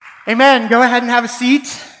Amen. Go ahead and have a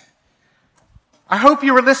seat. I hope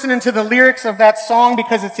you were listening to the lyrics of that song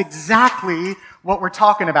because it's exactly what we're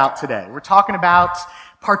talking about today. We're talking about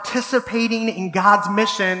participating in God's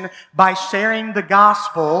mission by sharing the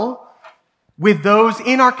gospel with those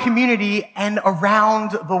in our community and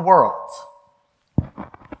around the world.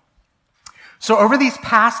 So over these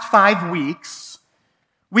past 5 weeks,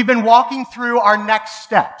 we've been walking through our next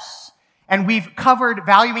steps. And we've covered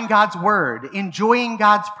valuing God's word, enjoying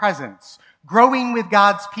God's presence, growing with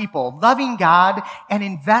God's people, loving God, and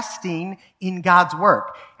investing in God's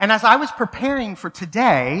work. And as I was preparing for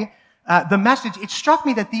today, the message, it struck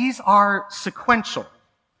me that these are sequential.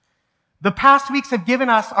 The past weeks have given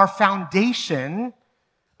us our foundation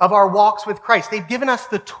of our walks with Christ. They've given us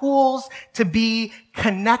the tools to be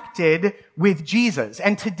connected with Jesus.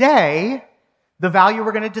 And today, the value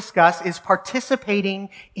we're going to discuss is participating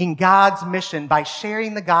in God's mission by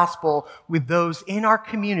sharing the gospel with those in our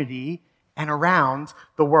community and around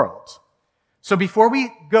the world. So before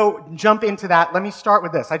we jump into that, let me start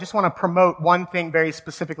with this. I just want to promote one thing very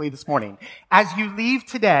specifically this morning. As you leave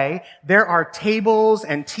today, there are tables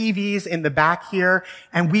and TVs in the back here,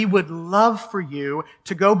 and we would love for you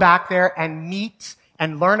to go back there and meet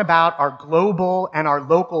and learn about our global and our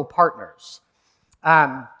local partners.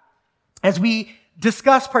 As we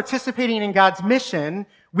discuss participating in God's mission,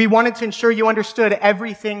 we wanted to ensure you understood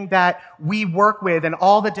everything that we work with and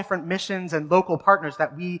all the different missions and local partners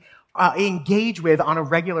that we engage with on a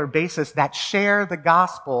regular basis that share the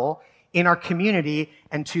gospel in our community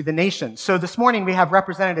and to the nation. So this morning we have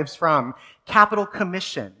representatives from Capital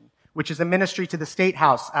Commission, which is a ministry to the State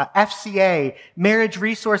House, FCA, Marriage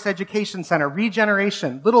Resource Education Center,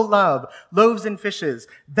 Regeneration, Little Love, Loaves and Fishes,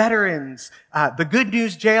 Veterans, the Good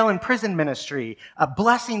News Jail and Prison Ministry,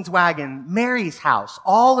 Blessings Wagon, Mary's House.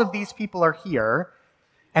 All of these people are here,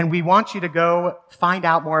 and we want you to go find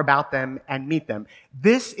out more about them and meet them.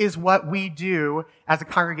 This is what we do as a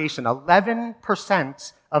congregation.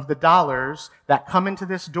 11% of the dollars that come into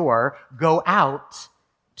this door go out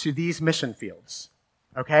to these mission fields.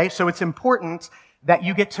 Okay, so it's important that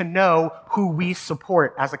you get to know who we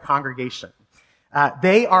support as a congregation.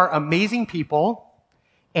 They are amazing people,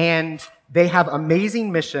 and they have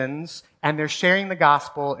amazing missions, and they're sharing the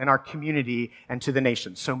gospel in our community and to the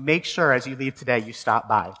nation. So make sure as you leave today, you stop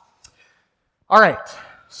by. All right,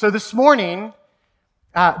 so this morning,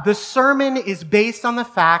 the sermon is based on the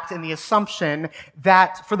fact and the assumption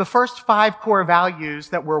that for the first 5 core values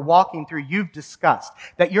that we're walking through, you've discussed,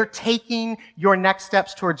 that you're taking your next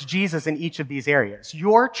steps towards Jesus in each of these areas.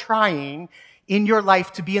 You're trying in your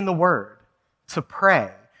life to be in the Word, to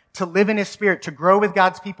pray, to live in His Spirit, to grow with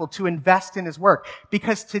God's people, to invest in His work.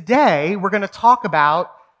 Because today we're going to talk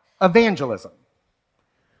about evangelism.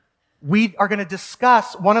 We are going to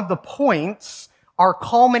discuss one of the points, our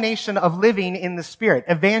culmination of living in the Spirit,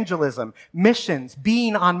 evangelism, missions,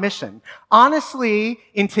 being on mission. Honestly,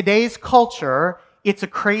 in today's culture, it's a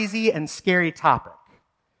crazy and scary topic.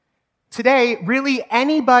 Today, really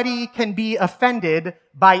anybody can be offended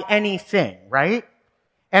by anything, right?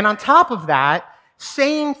 And on top of that,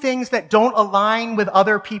 saying things that don't align with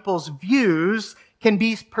other people's views can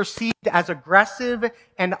be perceived as aggressive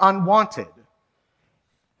and unwanted.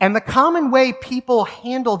 And the common way people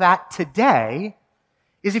handle that today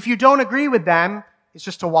is if you don't agree with them, it's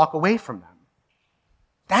just to walk away from them.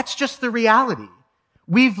 That's just the reality.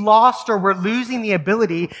 We've lost or we're losing the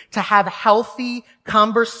ability to have healthy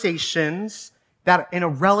conversations that in a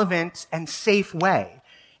relevant and safe way.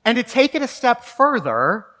 And to take it a step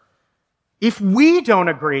further, if we don't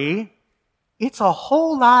agree, it's a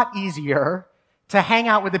whole lot easier to hang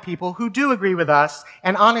out with the people who do agree with us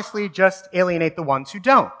and honestly just alienate the ones who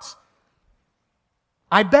don't.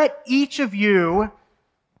 I bet each of you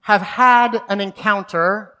have had an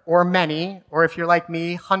encounter, or many, or if you're like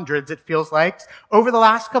me, hundreds, it feels like, over the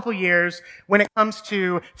last couple years when it comes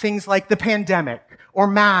to things like the pandemic, or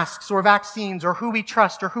masks, or vaccines, or who we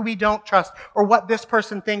trust, or who we don't trust, or what this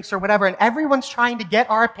person thinks, or whatever, and everyone's trying to get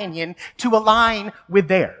our opinion to align with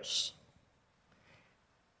theirs.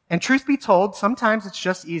 And truth be told, sometimes it's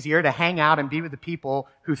just easier to hang out and be with the people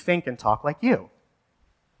who think and talk like you.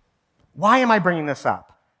 Why am I bringing this up?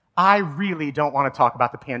 I really don't want to talk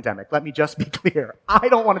about the pandemic. Let me just be clear. I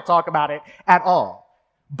don't want to talk about it at all.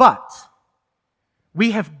 But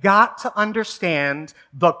we have got to understand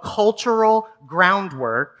the cultural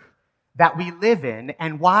groundwork that we live in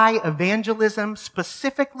and why evangelism,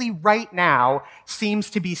 specifically right now, seems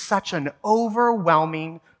to be such an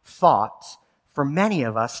overwhelming thought for many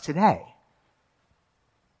of us today.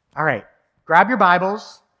 All right, grab your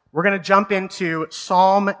Bibles. We're going to jump into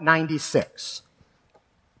Psalm 96.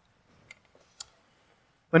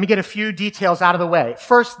 Let me get a few details out of the way.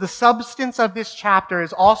 First, the substance of this chapter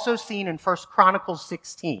is also seen in 1 Chronicles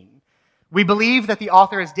 16. We believe that the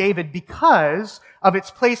author is David because of its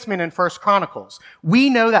placement in 1 Chronicles. We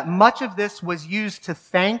know that much of this was used to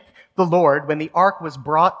thank the Lord when the ark was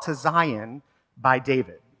brought to Zion by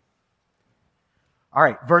David. All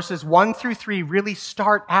right, verses 1 through 3 really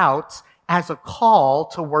start out as a call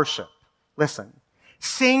to worship. Listen.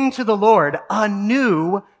 Sing to the Lord a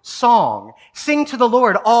new song. Sing to the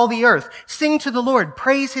Lord, all the earth. Sing to the Lord,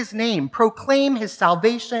 praise his name. Proclaim his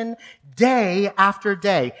salvation day after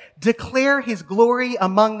day. Declare his glory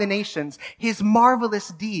among the nations, his marvelous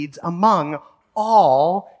deeds among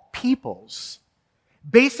all peoples.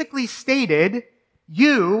 Basically stated,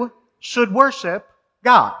 you should worship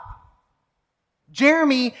God.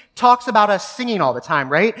 Jeremy talks about us singing all the time,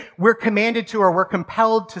 right? We're commanded to, or we're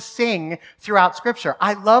compelled to sing throughout Scripture.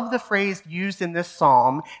 I love the phrase used in this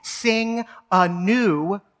psalm, sing a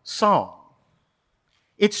new song.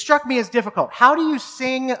 It struck me as difficult. How do you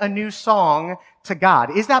sing a new song to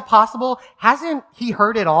God? Is that possible? Hasn't he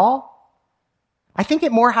heard it all? I think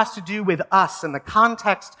it more has to do with us and the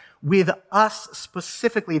context with us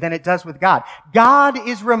specifically than it does with God. God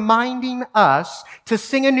is reminding us to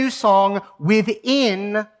sing a new song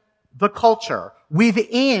within the culture,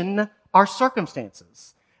 within our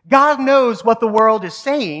circumstances. God knows what the world is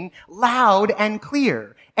saying loud and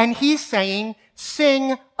clear, and he's saying,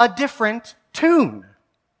 sing a different tune.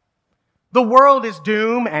 The world is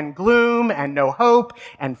doom and gloom and no hope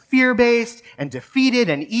and fear-based and defeated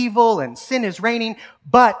and evil and sin is reigning,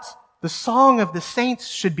 but the song of the saints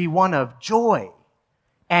should be one of joy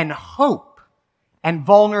and hope and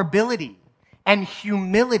vulnerability and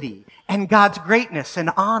humility and God's greatness and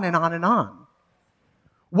on and on and on.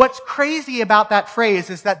 What's crazy about that phrase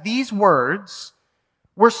is that these words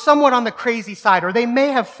were somewhat on the crazy side, or they may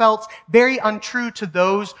have felt very untrue to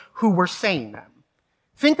those who were saying them.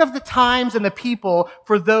 Think of the times and the people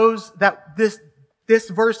for those that this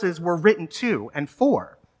verses were written to and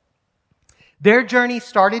for. Their journey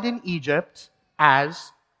started in Egypt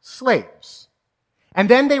as slaves. And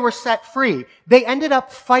then they were set free. They ended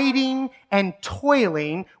up fighting and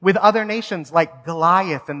toiling with other nations like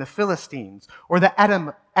Goliath and the Philistines, or the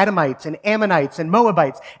Edomites and Ammonites and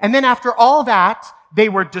Moabites. And then after all that, they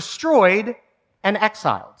were destroyed and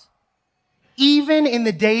exiled. Even in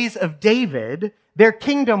the days of David, their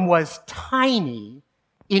kingdom was tiny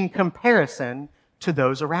in comparison to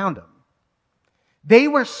those around them. They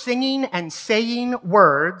were singing and saying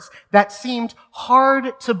words that seemed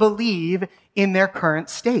hard to believe in their current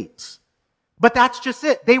state. But that's just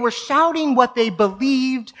it. They were shouting what they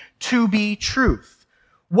believed to be truth,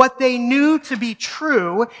 what they knew to be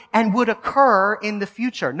true and would occur in the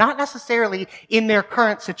future, not necessarily in their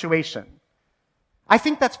current situation. I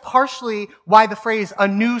think that's partially why the phrase "a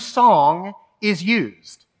new song" is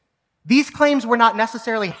used. These claims were not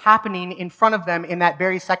necessarily happening in front of them in that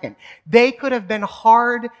very second. They could have been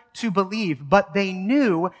hard to believe, but they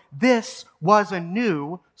knew this was a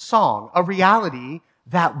new song, a reality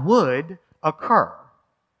that would occur.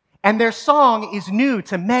 And their song is new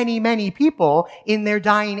to many, many people in their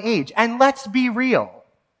dying age. And let's be real.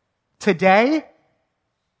 Today,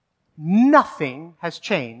 nothing has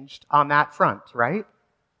changed on that front, right?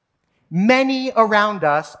 Many around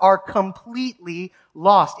us are completely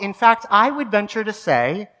lost. In fact, I would venture to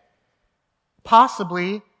say,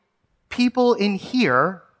 possibly, people in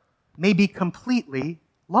here may be completely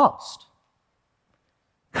lost.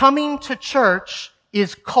 Coming to church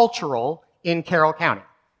is cultural in Carroll County.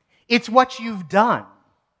 It's what you've done.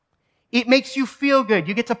 It makes you feel good.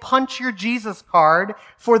 You get to punch your Jesus card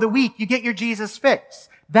for the week. You get your Jesus fix.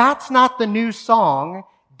 That's not the new song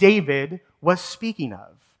David was speaking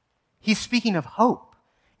of. He's speaking of hope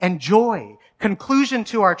and joy, conclusion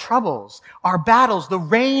to our troubles, our battles, the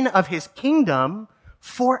reign of his kingdom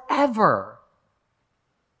forever.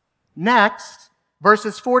 Next,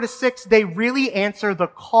 verses 4-6, they really answer the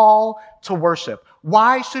call to worship.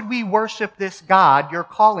 Why should we worship this God you're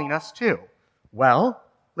calling us to? Well,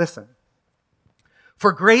 listen.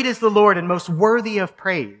 For great is the Lord and most worthy of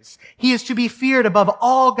praise. He is to be feared above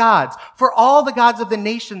all gods, for all the gods of the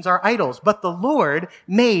nations are idols. But the Lord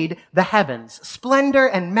made the heavens. Splendor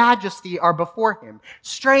and majesty are before him.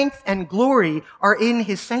 Strength and glory are in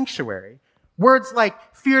his sanctuary. Words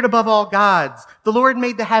like feared above all gods, the Lord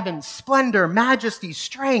made the heavens, splendor, majesty,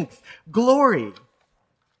 strength, glory.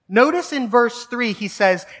 Notice in verse 3, he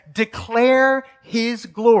says, declare his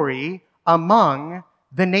glory among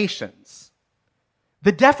the nations.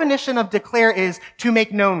 The definition of declare is to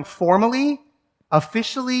make known formally,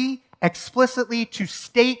 officially, explicitly, to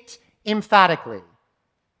state emphatically.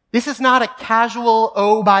 This is not a casual,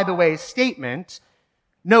 oh, by the way, statement.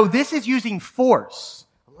 No, this is using force,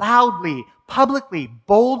 loudly, publicly,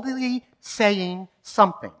 boldly saying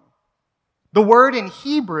something. The word in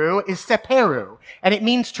Hebrew is seperu, and it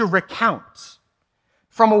means to recount,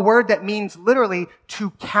 from a word that means literally to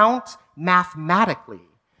count mathematically,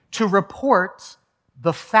 to report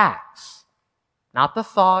the facts, not the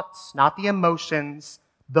thoughts, not the emotions,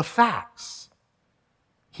 the facts.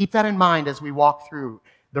 Keep that in mind as we walk through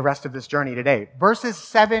the rest of this journey today. Verses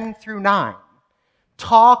 7 through 9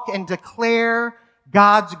 talk and declare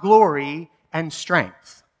God's glory and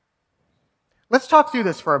strength. Let's talk through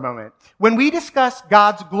this for a moment. When we discuss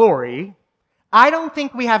God's glory, I don't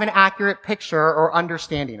think we have an accurate picture or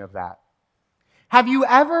understanding of that. Have you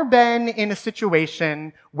ever been in a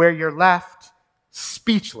situation where you're left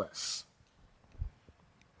speechless?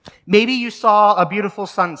 Maybe you saw a beautiful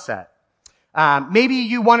sunset. Maybe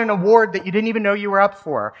you won an award that you didn't even know you were up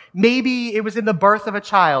for. Maybe it was in the birth of a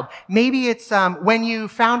child. Maybe it's when you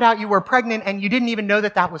found out you were pregnant and you didn't even know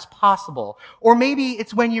that that was possible. Or maybe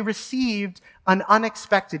it's when you received an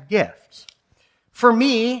unexpected gift. For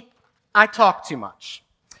me, I talk too much.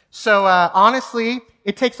 So honestly,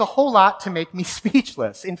 it takes a whole lot to make me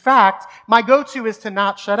speechless. In fact, my go-to is to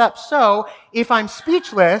not shut up. So if I'm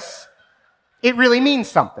speechless, it really means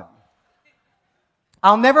something.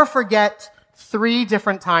 I'll never forget 3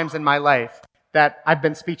 different times in my life that I've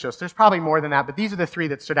been speechless. There's probably more than that, but these are the 3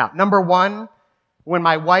 that stood out. Number 1, when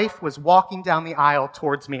my wife was walking down the aisle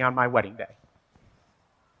towards me on my wedding day.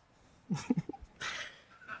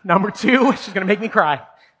 Number 2, she's going to make me cry.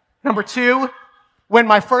 Number 2, when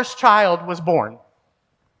my first child was born.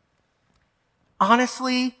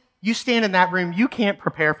 Honestly, you stand in that room, you can't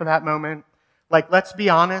prepare for that moment. Like, let's be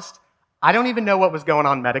honest, I don't even know what was going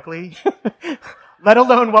on medically. Let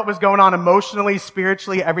alone what was going on emotionally,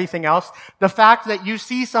 spiritually, everything else. The fact that you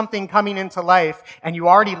see something coming into life and you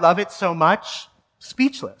already love it so much,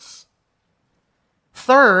 speechless.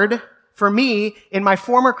 Third, for me, in my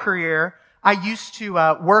former career, I used to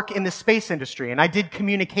work in the space industry, and I did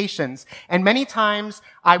communications. And many times,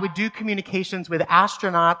 I would do communications with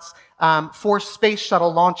astronauts for space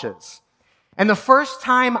shuttle launches. And the first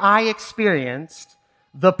time I experienced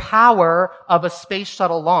the power of a space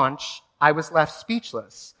shuttle launch, I was left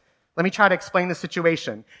speechless. Let me try to explain the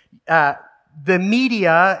situation. The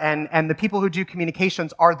media and the people who do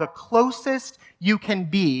communications are the closest you can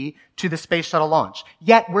be to the space shuttle launch.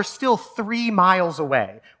 Yet we're still 3 miles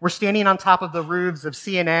away. We're standing on top of the roofs of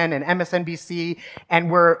CNN and MSNBC,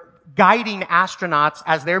 and we're guiding astronauts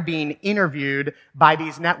as they're being interviewed by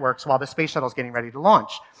these networks while the space shuttle's getting ready to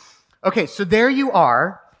launch. Okay, so there you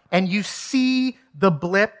are, and you see the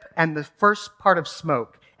blip and the first part of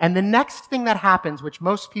smoke. And the next thing that happens, which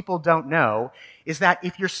most people don't know, is that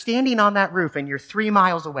if you're standing on that roof and you're 3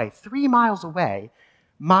 miles away,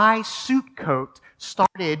 my suit coat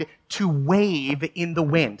started to wave in the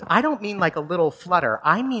wind. I don't mean like a little flutter.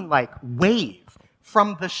 I mean like wave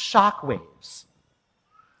from the shock waves.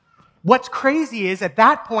 What's crazy is at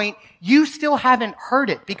that point, you still haven't heard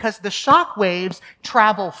it because the shock waves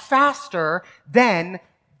travel faster than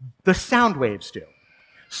the sound waves do.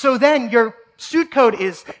 So then your suit coat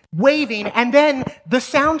is waving, and then the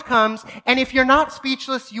sound comes, and if you're not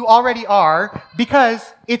speechless, you already are,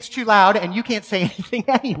 because it's too loud and you can't say anything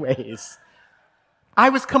anyways. I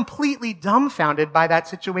was completely dumbfounded by that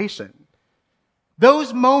situation.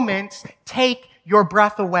 Those moments take your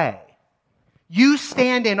breath away. You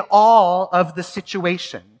stand in awe of the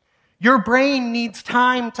situation. Your brain needs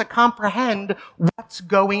time to comprehend what's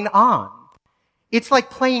going on. It's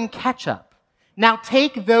like playing catch-up. Now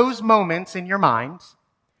take those moments in your mind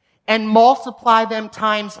and multiply them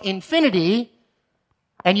times infinity,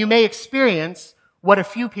 and you may experience what a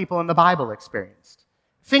few people in the Bible experienced.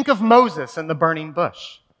 Think of Moses and the burning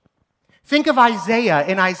bush. Think of Isaiah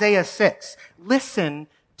in Isaiah 6. Listen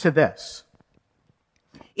to this.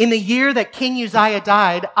 In the year that King Uzziah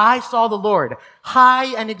died, I saw the Lord,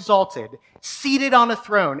 high and exalted, seated on a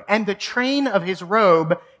throne, and the train of his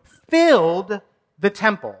robe filled the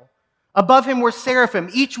temple. Above him were seraphim,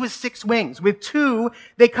 each with 6 wings. With 2,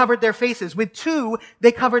 they covered their faces. With 2,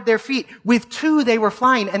 they covered their feet. With 2, they were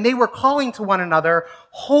flying, and they were calling to one another,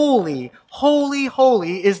 Holy, holy,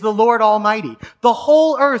 holy is the Lord Almighty. The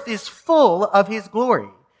whole earth is full of his glory.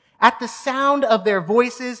 At the sound of their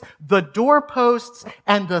voices, the doorposts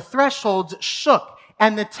and the thresholds shook,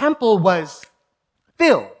 and the temple was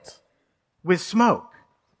filled with smoke.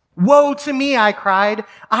 Woe to me, I cried.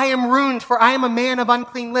 I am ruined, for I am a man of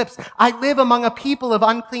unclean lips. I live among a people of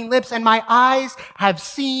unclean lips, and my eyes have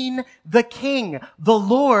seen the King, the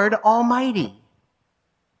Lord Almighty.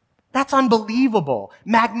 That's unbelievable,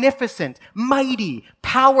 magnificent, mighty,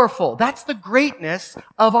 powerful. That's the greatness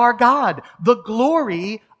of our God, the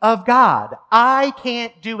glory of God. I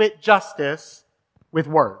can't do it justice with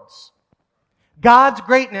words. God's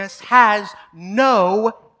greatness has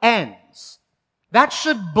no ends. That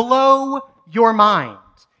should blow your mind.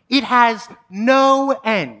 It has no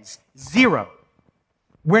ends, zero.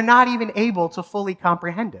 We're not even able to fully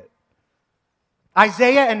comprehend it.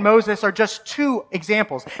 Isaiah and Moses are just two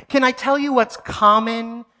examples. Can I tell you what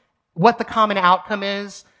the common outcome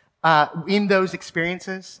is in those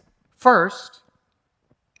experiences? First,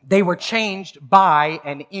 they were changed by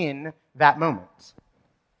and in that moment.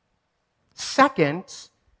 Second,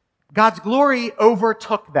 God's glory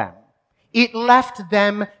overtook them. It left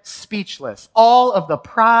them speechless. All of the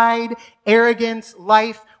pride, arrogance,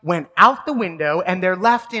 life went out the window, and they're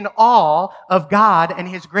left in awe of God and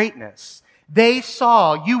his greatness. They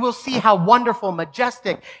saw, you will see how wonderful,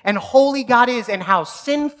 majestic, and holy God is, and how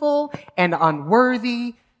sinful and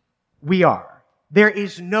unworthy we are. There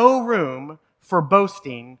is no room for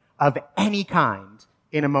boasting of any kind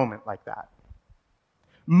in a moment like that.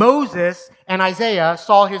 Moses and Isaiah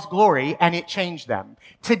saw his glory, and it changed them.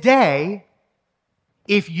 Today,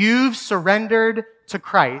 if you've surrendered to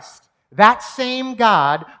Christ, that same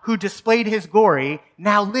God who displayed his glory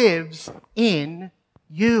now lives in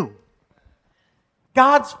you.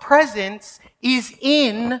 God's presence is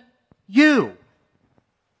in you.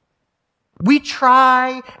 We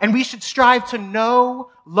try and we should strive to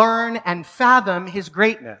know, learn, and fathom his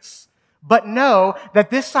greatness. But know that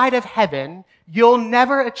this side of heaven, you'll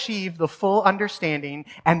never achieve the full understanding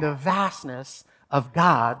and the vastness of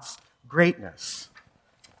God's greatness.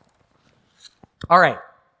 All right.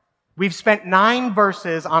 We've spent 9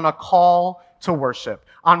 verses on a call to worship,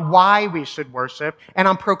 on why we should worship, and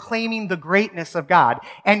on proclaiming the greatness of God.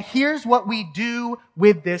 And here's what we do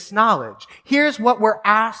with this knowledge. Here's what we're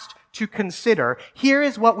asked to consider. Here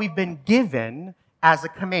is what we've been given as a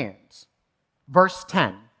command. Verse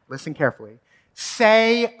 10, listen carefully.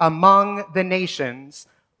 Say among the nations,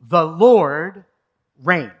 the Lord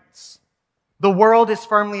reigns. The world is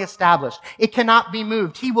firmly established. It cannot be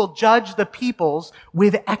moved. He will judge the peoples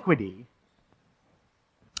with equity.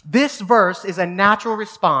 This verse is a natural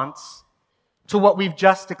response to what we've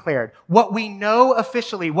just declared, what we know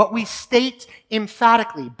officially, what we state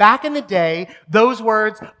emphatically. Back in the day, those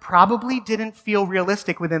words probably didn't feel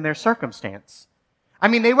realistic within their circumstance. I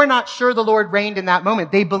mean, they were not sure the Lord reigned in that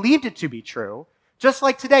moment. They believed it to be true. Just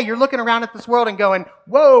like today, you're looking around at this world and going,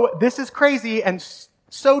 whoa, this is crazy and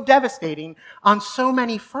so devastating on so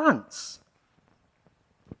many fronts.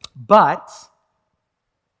 But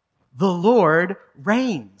the Lord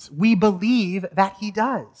reigns. We believe that he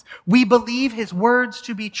does. We believe his words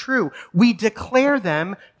to be true. We declare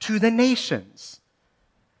them to the nations.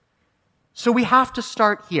 So we have to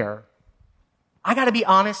start here. I got to be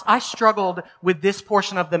honest, I struggled with this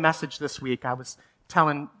portion of the message this week. I was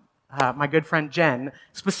telling my good friend Jen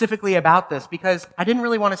specifically about this because I didn't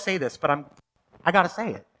really want to say this, but I got to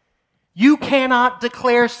say it. You cannot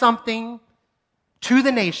declare something to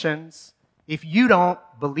the nations if you don't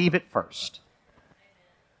believe it first.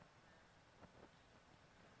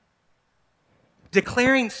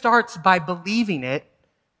 Declaring starts by believing it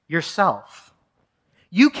yourself.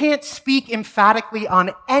 You can't speak emphatically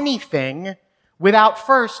on anything without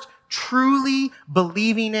first truly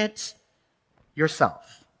believing it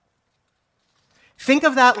yourself. Think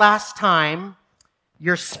of that last time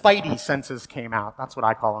your spidey senses came out. That's what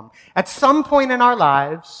I call them. At some point in our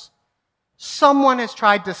lives, someone has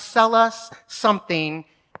tried to sell us something,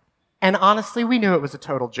 and honestly, we knew it was a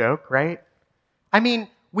total joke, right? I mean,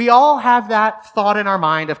 we all have that thought in our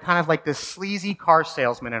mind of kind of like this sleazy car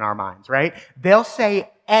salesman in our minds, right? They'll say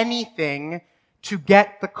anything to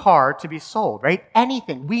get the car to be sold, right?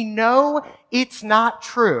 Anything. We know it's not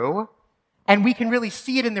true, and we can really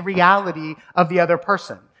see it in the reality of the other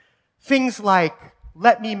person. Things like,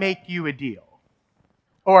 let me make you a deal.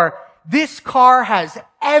 Or, this car has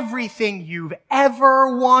everything you've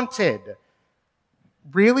ever wanted.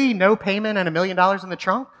 Really? No payment and $1 million in the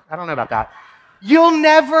trunk? I don't know about that. You'll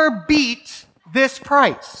never beat this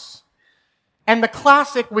price. And the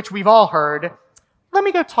classic, which we've all heard, let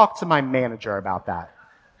me go talk to my manager about that.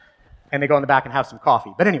 And they go in the back and have some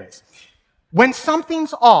coffee. But anyways, when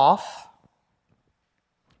something's off,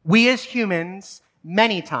 we as humans,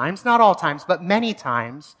 many times, not all times, but many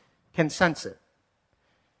times, can sense it.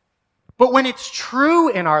 But when it's true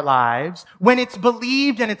in our lives, when it's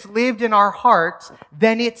believed and it's lived in our hearts,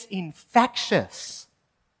 then it's infectious.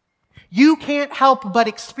 You can't help but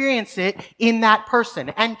experience it in that person.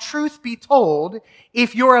 And truth be told,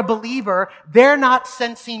 if you're a believer, they're not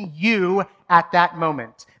sensing you at that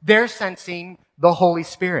moment. They're sensing the Holy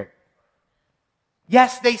Spirit.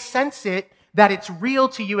 Yes, they sense it, that it's real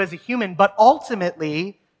to you as a human, but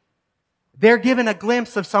ultimately, they're given a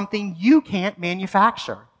glimpse of something you can't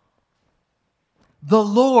manufacture. The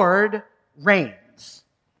Lord reigns.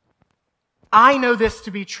 I know this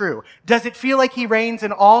to be true. Does it feel like he reigns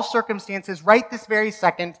in all circumstances right this very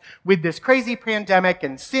second with this crazy pandemic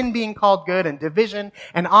and sin being called good and division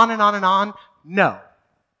and on and on and on? No.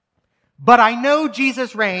 But I know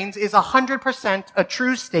Jesus reigns is 100% a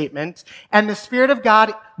true statement, and the Spirit of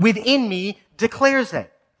God within me declares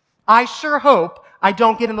it. I sure hope I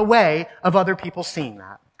don't get in the way of other people seeing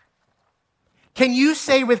that. Can you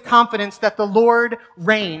say with confidence that the Lord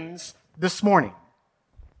reigns this morning?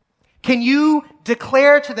 Can you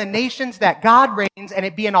declare to the nations that God reigns and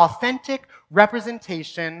it be an authentic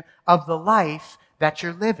representation of the life that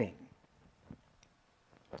you're living?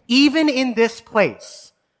 Even in this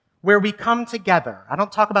place where we come together, I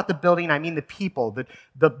don't talk about the building, I mean the people,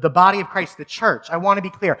 the body of Christ, the church. I want to be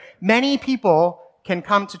clear. Many people can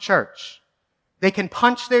come to church. They can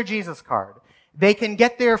punch their Jesus card. They can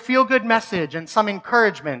get their feel-good message and some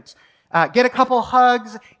encouragement, get a couple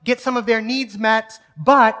hugs, get some of their needs met,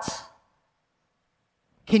 but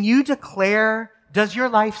can you declare, does your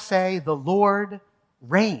life say, the Lord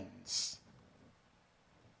reigns?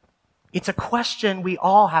 It's a question we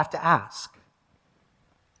all have to ask.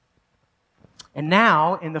 And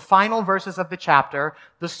now, in the final verses of the chapter,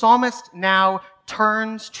 the psalmist now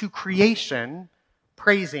turns to creation,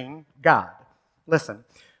 praising God. Listen.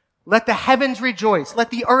 Let the heavens rejoice.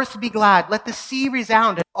 Let the earth be glad. Let the sea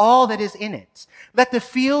resound and all that is in it. Let the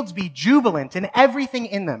fields be jubilant and everything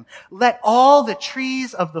in them. Let all the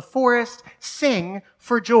trees of the forest sing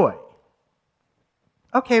for joy.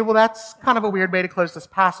 Okay, well, that's kind of a weird way to close this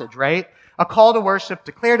passage, right? A call to worship,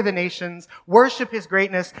 declare to the nations, worship his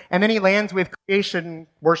greatness, and then he lands with creation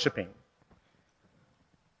worshiping.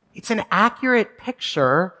 It's an accurate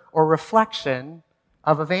picture or reflection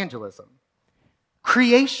of evangelism.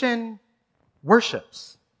 Creation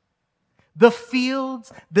worships. The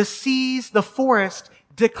fields, the seas, the forest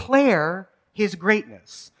declare his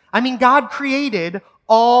greatness. I mean, God created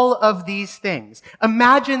all of these things.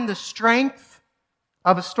 Imagine the strength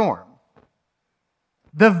of a storm,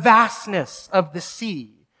 the vastness of the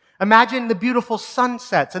sea. Imagine the beautiful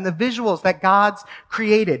sunsets and the visuals that God's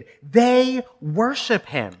created. They worship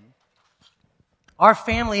him. Our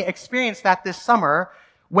family experienced that this summer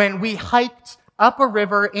when we hiked up a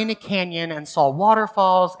river in a canyon and saw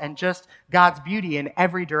waterfalls and just God's beauty in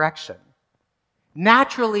every direction.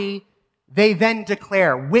 Naturally, they then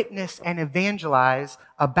declare, witness, and evangelize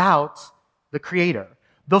about the Creator.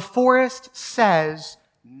 The forest says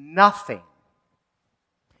nothing.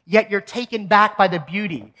 Yet you're taken back by the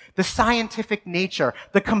beauty, the scientific nature,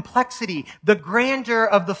 the complexity, the grandeur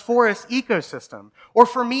of the forest ecosystem. Or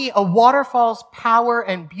for me, a waterfall's power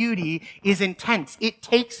and beauty is intense. It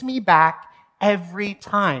takes me back every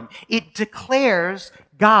time. It declares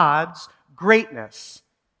God's greatness,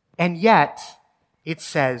 and yet it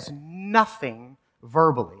says nothing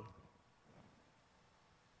verbally.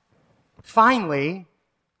 Finally,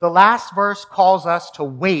 the last verse calls us to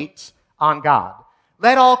wait on God.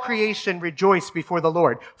 Let all creation rejoice before the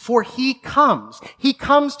Lord, for he comes. He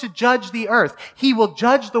comes to judge the earth. He will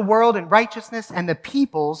judge the world in righteousness and the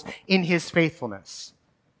peoples in his faithfulness.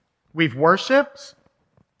 We've worshiped.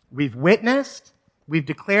 We've witnessed, we've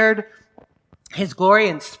declared his glory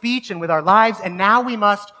in speech and with our lives, and now we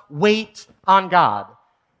must wait on God.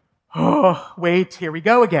 Oh, wait, here we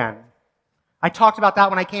go again. I talked about that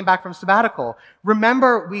when I came back from sabbatical.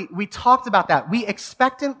 Remember, we talked about that. We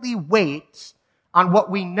expectantly wait on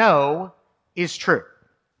what we know is true.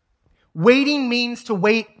 Waiting means to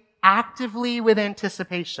wait actively with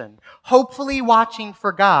anticipation, hopefully watching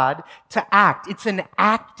for God to act. It's an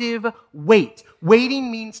active wait.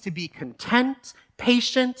 Waiting means to be content,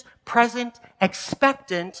 patient, present,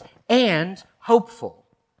 expectant, and hopeful.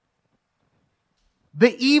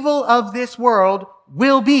 The evil of this world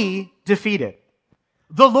will be defeated.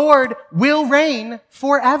 The Lord will reign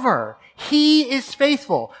forever. He is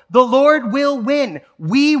faithful. The Lord will win.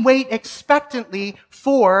 We wait expectantly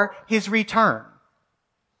for his return.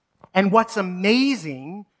 And what's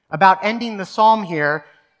amazing about ending the psalm here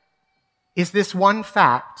is this one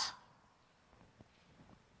fact.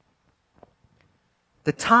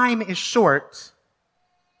 The time is short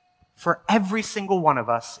for every single one of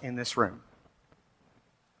us in this room.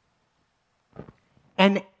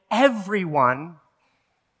 And everyone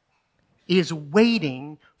is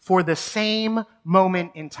waiting for the same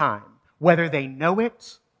moment in time, whether they know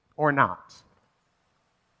it or not.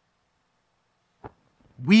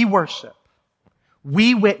 We worship,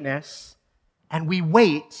 we witness, and we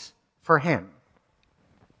wait for him.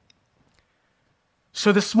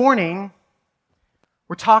 So this morning,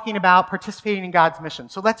 we're talking about participating in God's mission.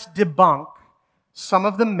 So let's debunk some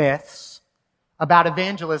of the myths about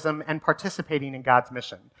evangelism and participating in God's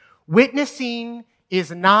mission. Witnessing is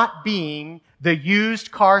not being the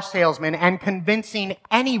used car salesman and convincing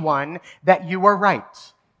anyone that you are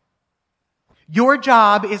right. Your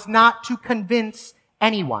job is not to convince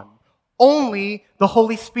anyone. Only the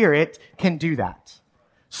Holy Spirit can do that.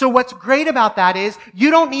 So what's great about that is you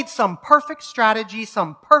don't need some perfect strategy,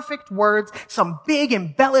 some perfect words, some big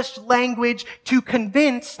embellished language to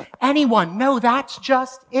convince anyone. No, that's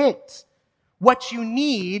just it. What you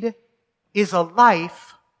need is a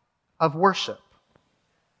life of worship.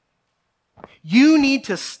 You need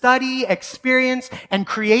to study, experience, and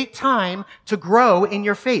create time to grow in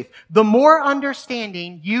your faith. The more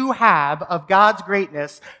understanding you have of God's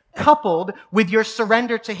greatness, coupled with your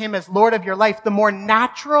surrender to him as Lord of your life, the more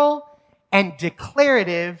natural and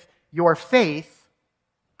declarative your faith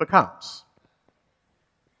becomes.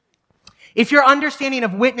 If your understanding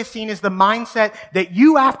of witnessing is the mindset that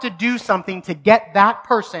you have to do something to get that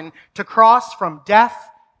person to cross from death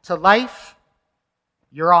to life,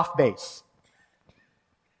 you're off base.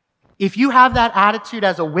 If you have that attitude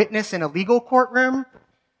as a witness in a legal courtroom,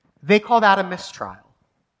 they call that a mistrial.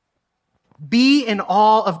 Be in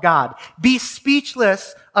awe of God. Be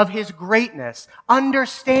speechless of his greatness.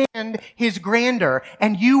 Understand his grandeur,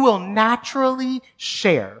 and you will naturally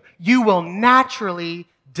share. You will naturally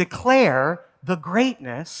declare the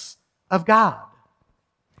greatness of God.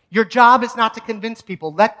 Your job is not to convince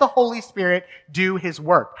people. Let the Holy Spirit do his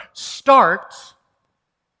work. Start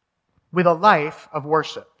with a life of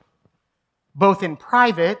worship, both in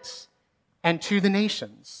private and to the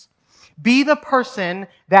nations. Be the person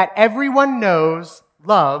that everyone knows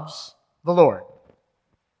loves the Lord.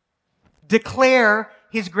 Declare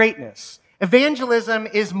his greatness. Evangelism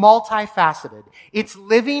is multifaceted. It's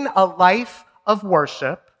living a life of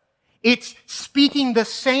worship. It's speaking the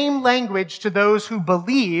same language to those who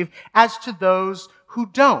believe as to those who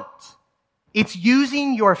don't. It's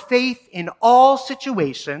using your faith in all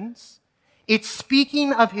situations. It's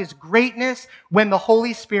speaking of his greatness when the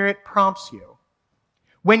Holy Spirit prompts you.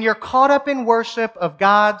 When you're caught up in worship of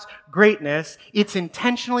God's greatness, it's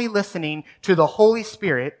intentionally listening to the Holy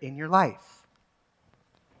Spirit in your life.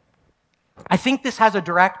 I think this has a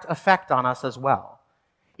direct effect on us as well.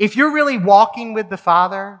 If you're really walking with the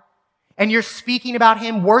Father and you're speaking about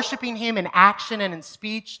him, worshiping him in action and in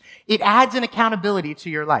speech, it adds an accountability to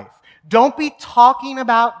your life. Don't be talking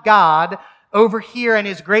about God over here and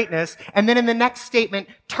his greatness, and then in the next statement,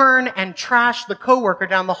 turn and trash the coworker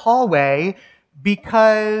down the hallway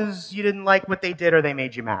because you didn't like what they did or they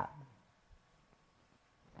made you mad.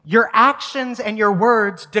 Your actions and your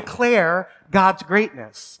words declare God's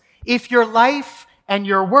greatness. If your life and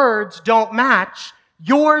your words don't match,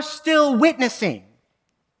 you're still witnessing.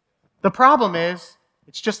 The problem is,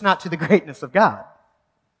 it's just not to the greatness of God.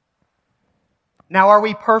 Now, are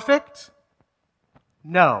we perfect?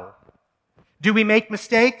 No. Do we make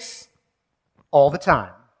mistakes? All the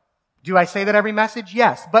time. Do I say that every message?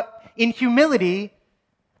 Yes. But in humility,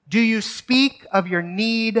 do you speak of your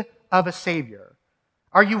need of a Savior?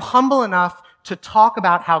 Are you humble enough to talk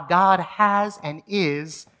about how God has and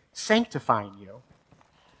is sanctifying you?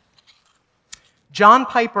 John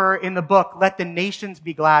Piper, in the book, Let the Nations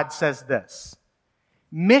Be Glad, says this: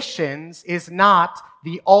 missions is not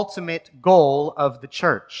the ultimate goal of the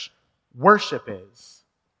church. Worship is.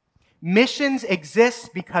 Missions exists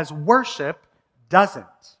because worship doesn't.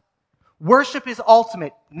 Worship is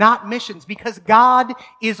ultimate, not missions, because God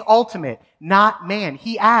is ultimate, not man.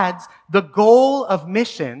 He adds, the goal of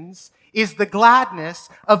missions is the gladness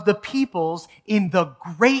of the peoples in the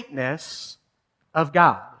greatness of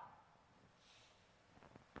God.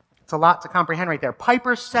 It's a lot to comprehend right there.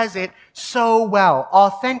 Piper says it so well.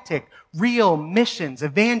 Authentic, real missions,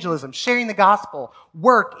 evangelism, sharing the gospel,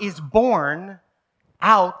 work is born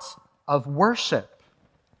out of worship.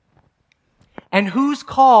 And who's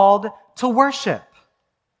called to worship?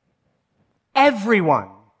 Everyone.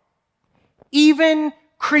 Even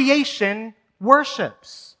creation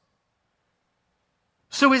worships.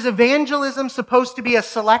 So is evangelism supposed to be a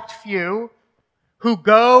select few who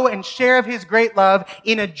go and share of his great love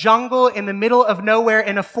in a jungle in the middle of nowhere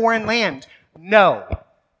in a foreign land? No.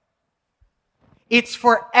 It's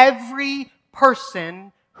for every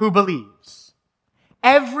person who believes.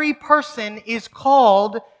 Every person is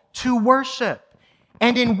called to worship.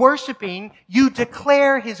 And in worshiping, you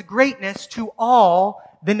declare his greatness to all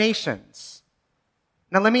the nations.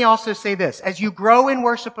 Now, let me also say this. As you grow in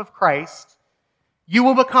worship of Christ, you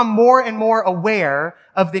will become more and more aware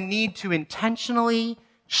of the need to intentionally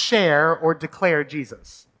share or declare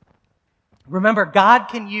Jesus. Remember, God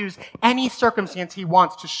can use any circumstance he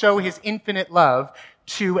wants to show his infinite love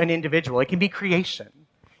to an individual. It can be creation.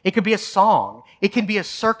 It could be a song. It can be a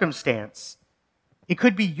circumstance. It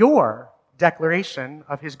could be your declaration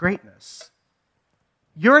of his greatness.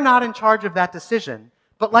 You're not in charge of that decision,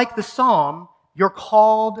 but like the psalm, you're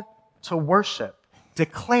called to worship,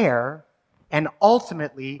 declare, and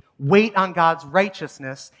ultimately wait on God's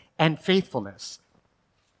righteousness and faithfulness.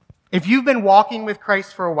 If you've been walking with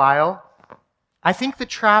Christ for a while, I think the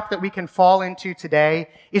trap that we can fall into today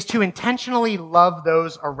is to intentionally love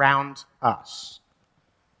those around us.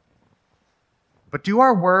 But do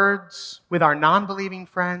our words with our non-believing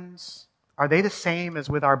friends, are they the same as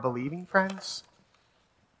with our believing friends?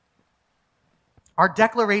 Our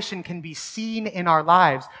declaration can be seen in our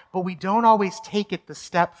lives, but we don't always take it the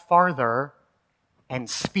step farther and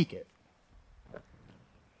speak it.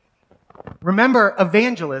 Remember,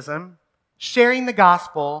 evangelism, sharing the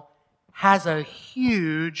gospel, has a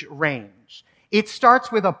huge range. It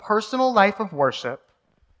starts with a personal life of worship.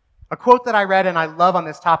 A quote that I read and I love on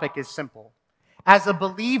this topic is simple. As a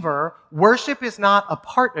believer, worship is not a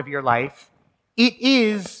part of your life, it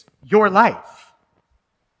is your life.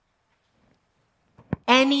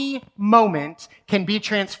 Any moment can be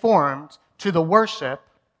transformed to the worship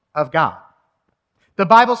of God. The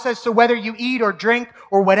Bible says, so whether you eat or drink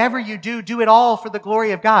or whatever you do, do it all for the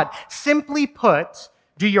glory of God. Simply put,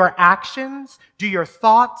 do your actions, do your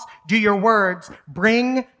thoughts, do your words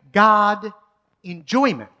bring God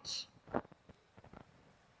enjoyment?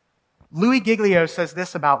 Louis Giglio says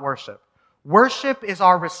this about worship. Worship is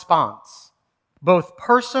our response, both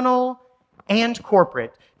personal and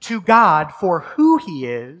corporate, to God for who he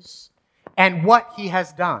is and what he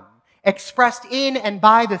has done, expressed in and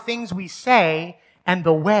by the things we say and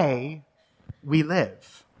the way we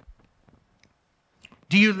live.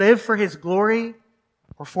 Do you live for his glory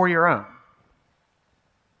or for your own?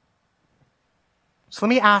 So let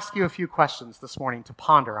me ask you a few questions this morning to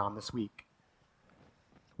ponder on this week.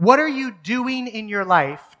 What are you doing in your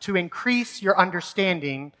life to increase your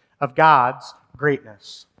understanding of God's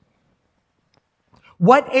greatness?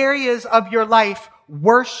 What areas of your life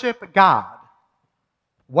worship God?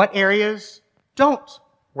 What areas don't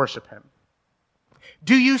worship him?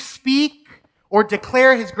 Do you speak or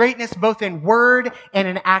declare his greatness both in word and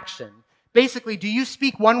in action? Basically, do you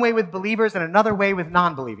speak one way with believers and another way with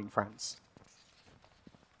non-believing friends?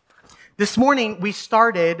 This morning, we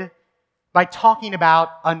started by talking about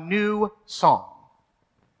a new song.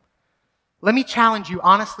 Let me challenge you.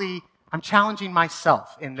 Honestly, I'm challenging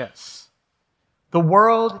myself in this. The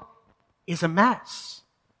world is a mess.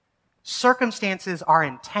 Circumstances are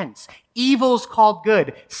intense. Evil's called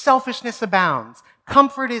good. Selfishness abounds.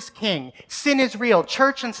 Comfort is king. Sin is real.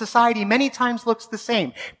 Church and society many times looks the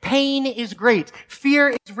same. Pain is great. Fear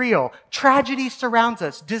is real. Tragedy surrounds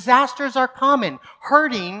us. Disasters are common.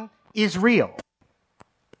 Hurting is real.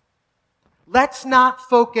 Let's not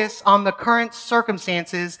focus on the current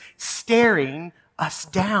circumstances staring us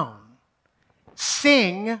down.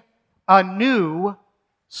 Sing a new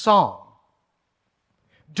song.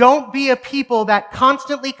 Don't be a people that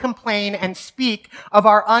constantly complain and speak of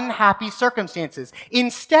our unhappy circumstances.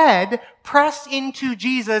 Instead, press into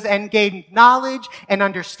Jesus and gain knowledge and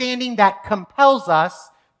understanding that compels us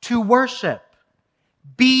to worship.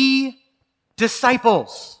 Be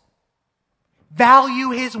disciples.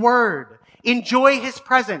 Value his word. Enjoy his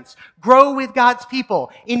presence. Grow with God's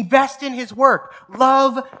people. Invest in his work.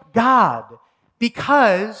 Love God.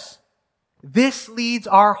 Because this leads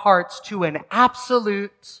our hearts to an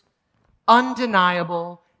absolute,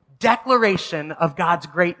 undeniable declaration of God's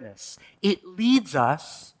greatness. It leads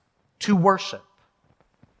us to worship.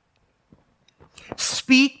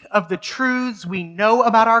 Speak of the truths we know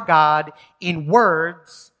about our God in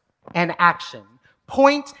words and action.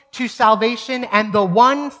 Point to salvation and the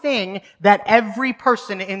one thing that every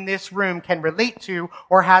person in this room can relate to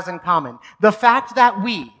or has in common. The fact that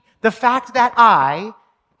I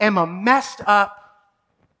am a messed up,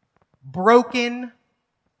 broken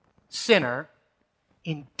sinner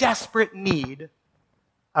in desperate need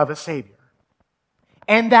of a Savior.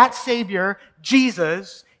 And that Savior,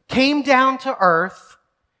 Jesus, came down to earth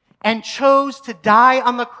and chose to die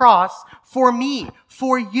on the cross for me,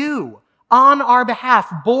 for you, on our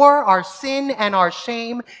behalf, bore our sin and our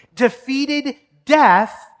shame, defeated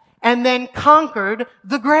death, and then conquered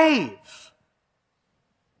the grave.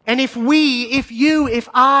 And if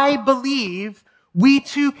I believe, we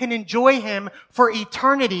too can enjoy him for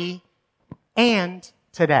eternity and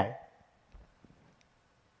today.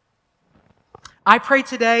 I pray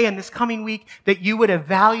today and this coming week that you would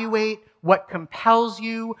evaluate what compels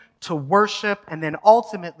you to worship and then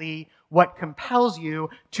ultimately what compels you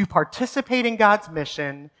to participate in God's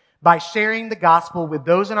mission by sharing the gospel with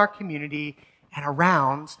those in our community and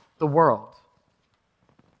around the world.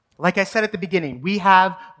 Like I said at the beginning, we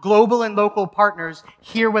have global and local partners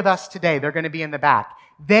here with us today. They're going to be in the back.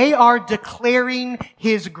 They are declaring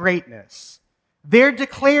his greatness. They're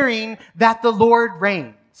declaring that the Lord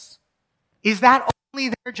reigns. Is that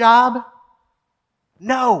only their job?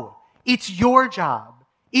 No, it's your job.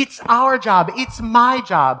 It's our job. It's my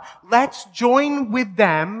job. Let's join with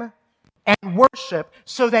them and worship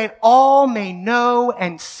so that all may know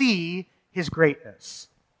and see his greatness.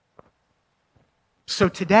 So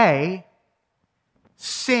today,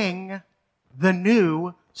 sing the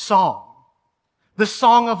new song, the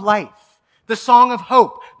song of life, the song of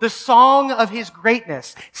hope, the song of his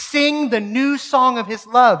greatness. Sing the new song of his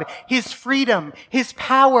love, his freedom, his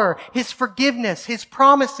power, his forgiveness, his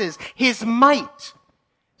promises, his might.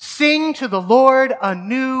 Sing to the Lord a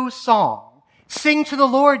new song. Sing to the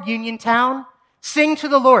Lord, Uniontown. Sing to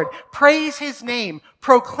the Lord. Praise his name.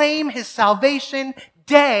 Proclaim his salvation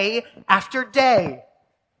day after day.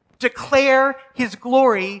 Declare his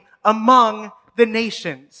glory among the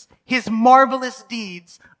nations, his marvelous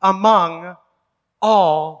deeds among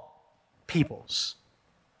all peoples.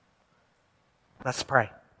 Let's pray.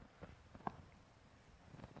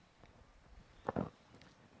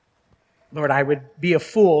 Lord, I would be a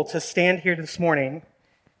fool to stand here this morning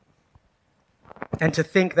and to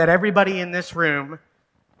think that everybody in this room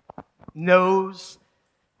knows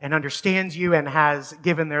and understands you and has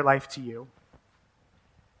given their life to you.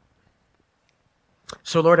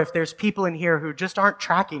 So, Lord, if there's people in here who just aren't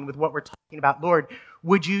tracking with what we're talking about, Lord,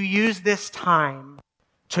 would you use this time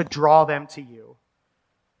to draw them to you?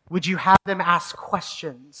 Would you have them ask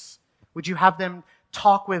questions? Would you have them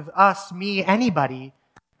talk with us, me, anybody,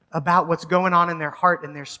 about what's going on in their heart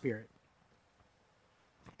and their spirit?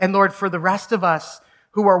 And Lord, for the rest of us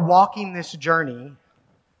who are walking this journey,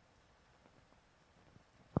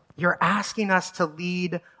 you're asking us to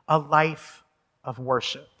lead a life of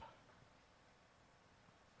worship,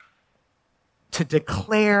 to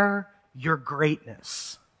declare your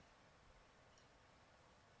greatness.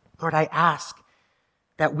 Lord, I ask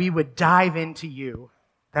that we would dive into you,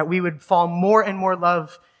 that we would fall more and more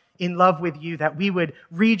in love with you, that we would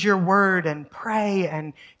read your word and pray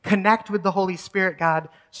and connect with the Holy Spirit, God,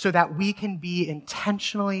 so that we can be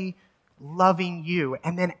intentionally loving you.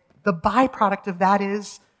 And then the byproduct of that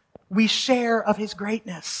is we share of his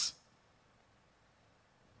greatness.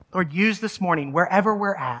 Lord, use this morning, wherever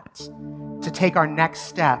we're at, to take our next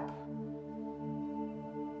step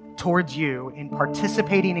towards you in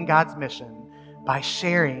participating in God's mission by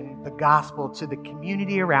sharing the gospel to the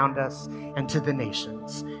community around us and to the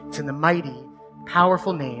nations. It's in the mighty,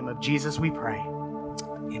 powerful name of Jesus we pray.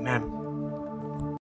 Amen.